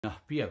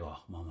Piaga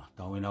mama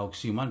tawin og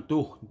si man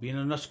tu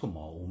binanas ko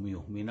mo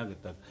umiu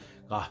minagitak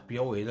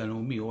kahpia o edan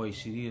umiu ay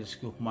siris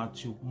ko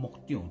matsu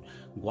moktiun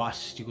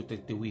guas ti ko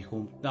tetewi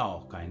kum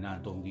tao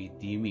kaina tongi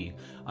timi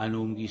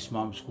anum gi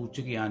smam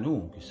skuchigi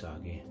anum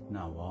kisagi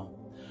nawa.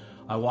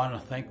 I want to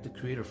thank the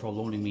Creator for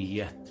loaning me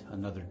yet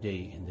another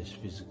day in this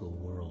physical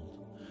world,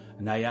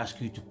 and I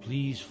ask you to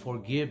please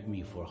forgive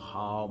me for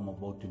how I'm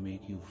about to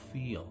make you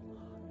feel,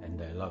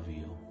 and I love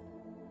you.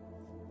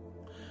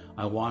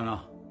 I want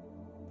to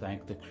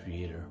thank the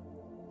Creator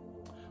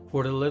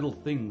for the little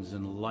things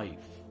in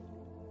life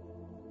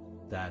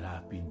that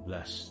have been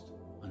blessed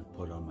and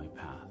put on my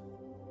path.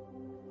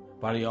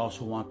 But I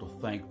also want to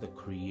thank the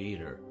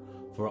Creator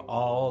for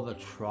all the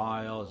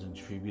trials and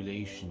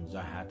tribulations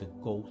I had to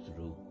go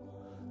through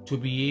to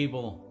be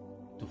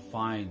able to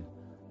find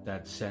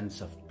that sense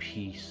of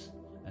peace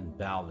and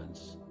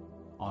balance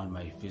on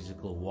my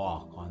physical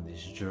walk on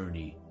this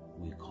journey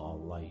we call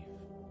life.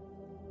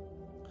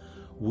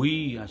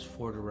 We as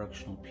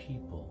four-directional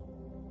people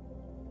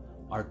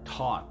are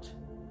taught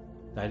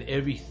that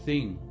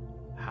everything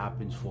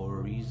happens for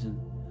a reason,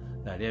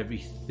 that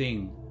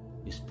everything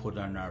is put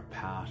on our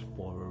path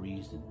for a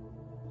reason,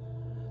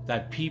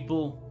 that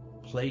people,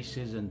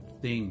 places, and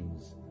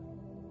things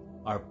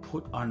are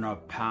put on our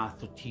path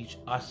to teach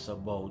us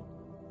about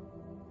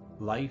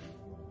life,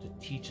 to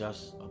teach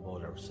us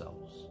about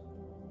ourselves.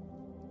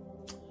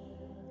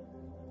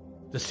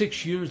 The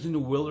 6 years in the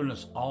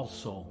wilderness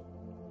also,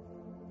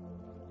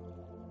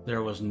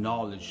 there was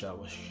knowledge that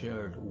was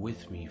shared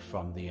with me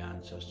from the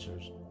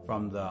ancestors,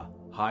 from the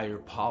higher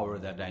power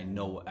that I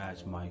know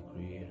as my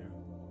Creator.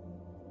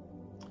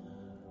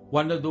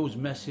 One of those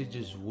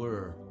messages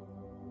were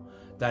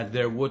that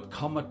there would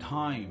come a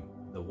time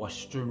the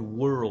Western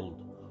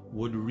world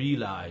would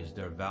realize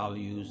their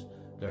values,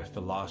 their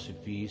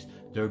philosophies,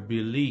 their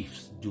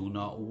beliefs do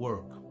not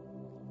work.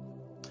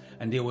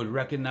 And they would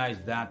recognize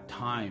that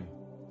time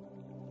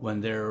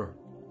when there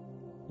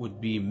would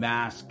be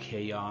mass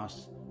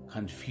chaos,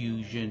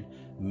 confusion,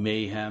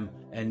 mayhem,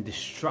 and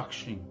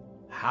destruction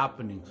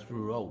happening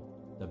throughout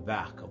the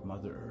back of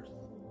Mother Earth.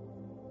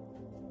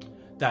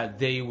 That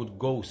they would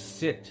go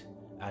sit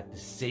at the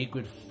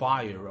sacred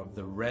fire of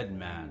the Red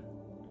Man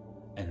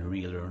and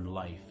relearn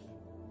life.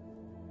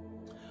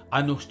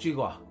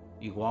 Anustiga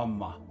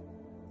iguama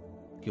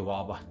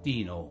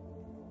kiwabahtino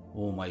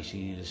o may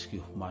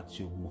sinilaskih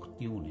matsu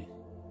muktiune.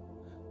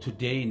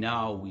 Today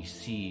now we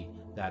see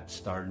that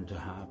starting to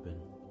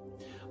happen.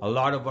 A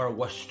lot of our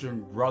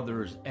Western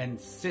brothers and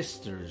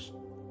sisters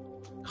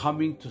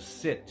coming to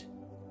sit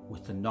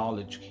with the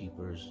knowledge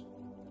keepers,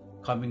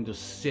 coming to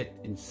sit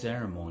in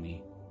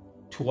ceremony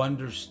to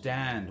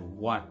understand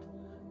what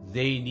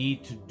they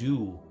need to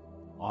do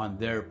on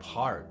their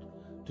part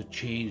to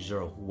change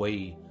their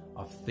way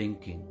of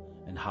thinking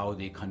and how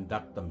they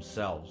conduct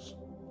themselves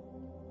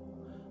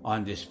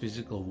on this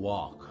physical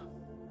walk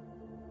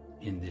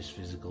in this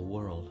physical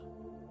world.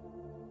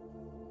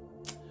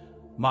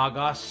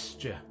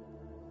 Magasche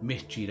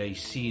Michirai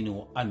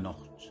sinu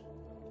anocht,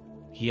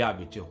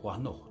 hiabite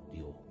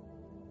huanochtio.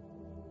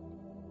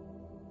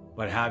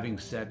 But having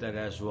said that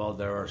as well,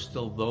 there are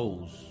still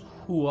those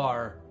who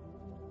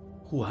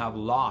have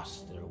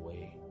lost their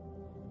way.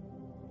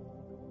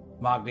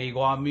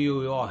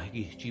 Magigwamiu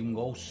yohi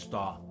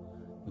chimgosta,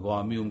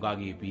 gwamium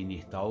gagi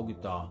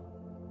pinitaugita.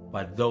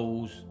 But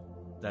those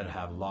that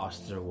have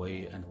lost their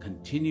way and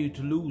continue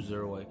to lose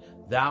their way,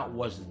 that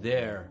was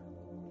their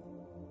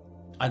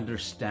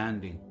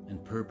understanding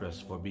and purpose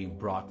for being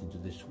brought into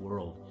this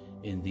world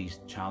in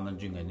these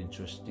challenging and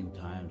interesting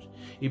times.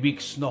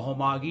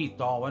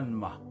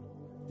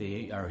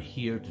 They are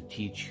here to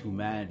teach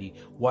humanity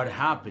what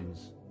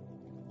happens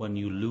when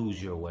you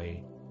lose your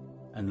way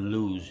and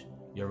lose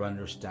your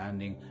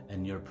understanding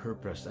and your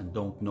purpose and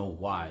don't know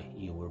why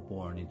you were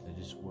born into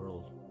this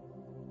world.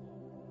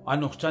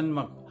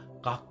 Anokchan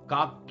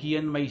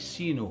kakakien may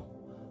sino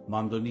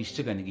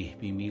mamdonistiganigi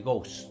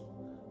pimigos.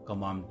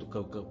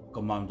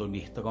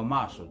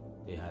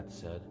 They had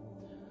said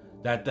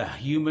that the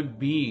human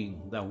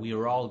being, that we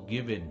are all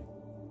given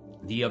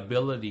the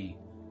ability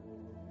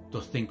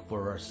to think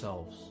for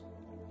ourselves.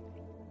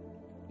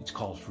 It's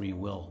called free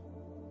will.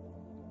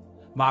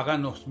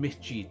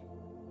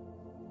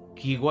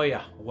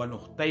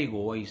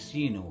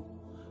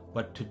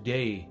 But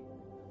today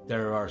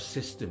there are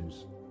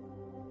systems,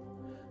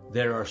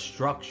 there are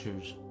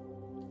structures,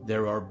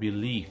 there are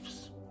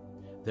beliefs,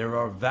 there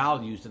are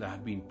values that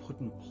have been put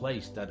in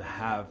place that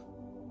have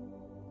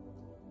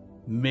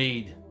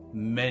made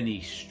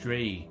many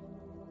stray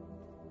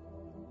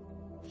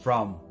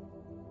from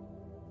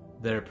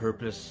their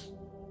purpose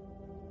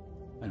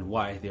and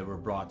why they were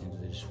brought into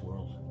this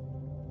world.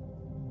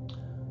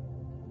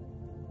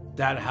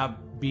 That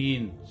have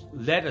been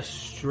led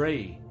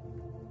astray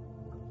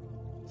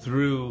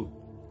through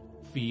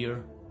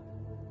fear,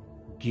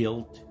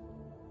 guilt,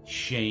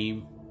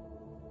 shame,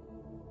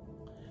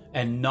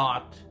 and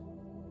not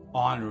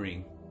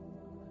honoring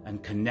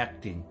and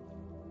connecting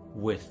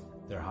with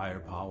their higher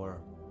power,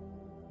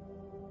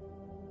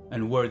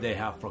 and where they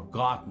have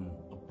forgotten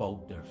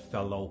about their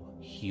fellow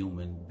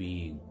human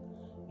being,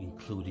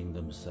 including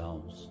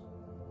themselves.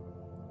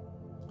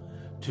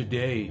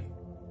 Today,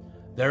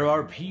 there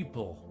are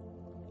people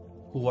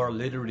who are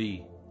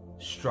literally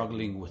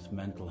struggling with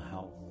mental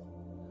health.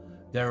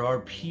 There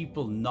are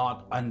people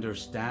not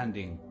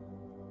understanding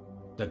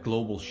the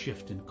global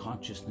shift in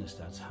consciousness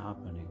that's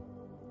happening.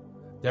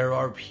 There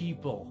are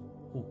people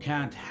who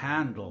can't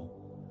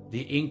handle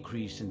the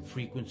increase in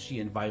frequency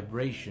and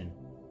vibration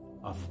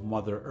of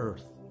Mother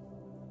Earth.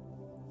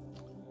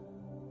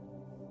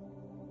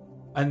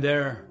 And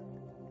there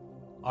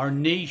are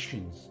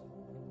nations,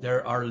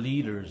 there are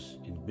leaders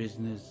in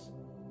business,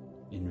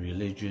 in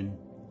religion,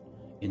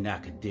 in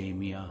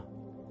academia,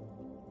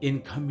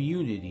 in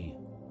community,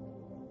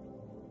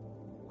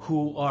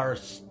 who are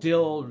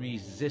still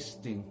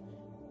resisting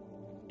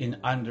in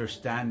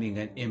understanding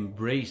and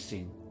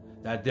embracing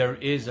that there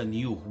is a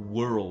new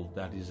world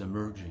that is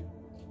emerging.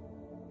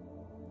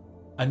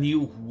 A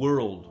new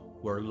world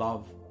where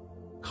love,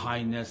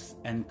 kindness,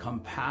 and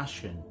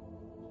compassion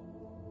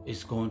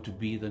is going to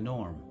be the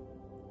norm.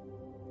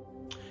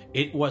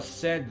 It was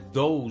said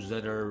those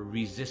that are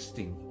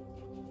resisting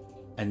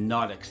and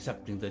not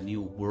accepting the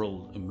new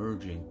world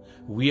emerging,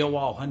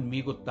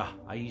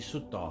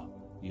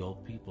 the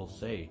old people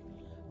say,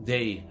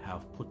 they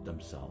have put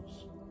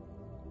themselves.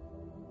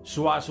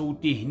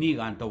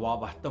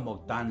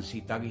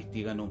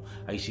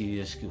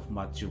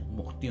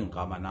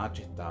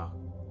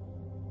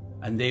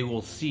 And they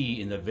will see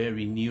in the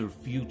very near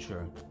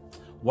future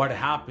what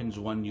happens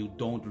when you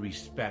don't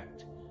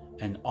respect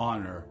and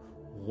honor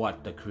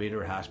what the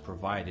Creator has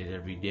provided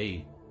every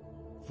day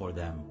for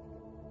them,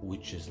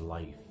 which is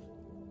life.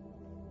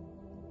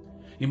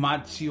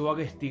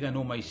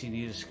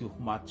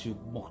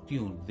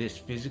 This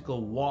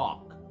physical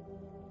walk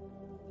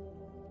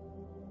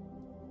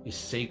is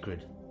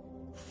sacred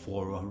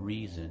for a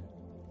reason.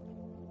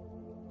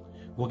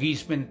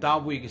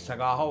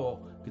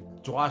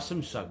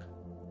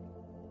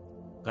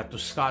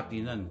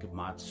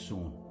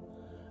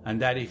 And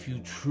that if you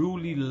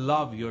truly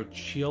love your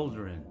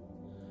children,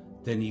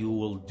 then you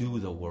will do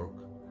the work,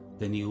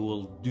 then you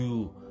will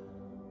do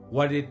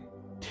what it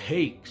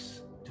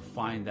takes to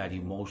find that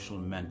emotional,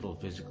 mental,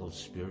 physical,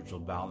 spiritual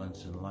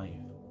balance in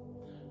life.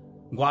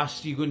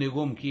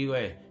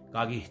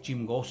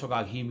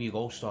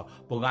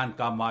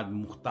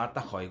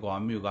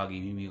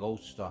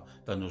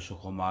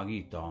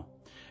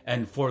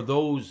 And for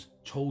those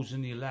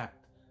chosen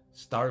elect,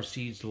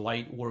 starseeds,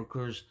 light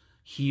workers,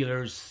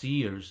 healers,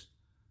 seers,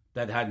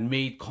 that had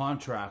made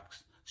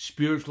contracts,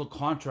 spiritual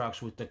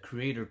contracts with the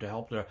Creator to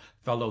help their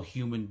fellow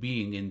human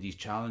being in these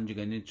challenging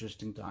and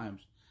interesting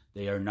times,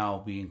 they are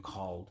now being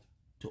called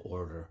to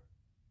order.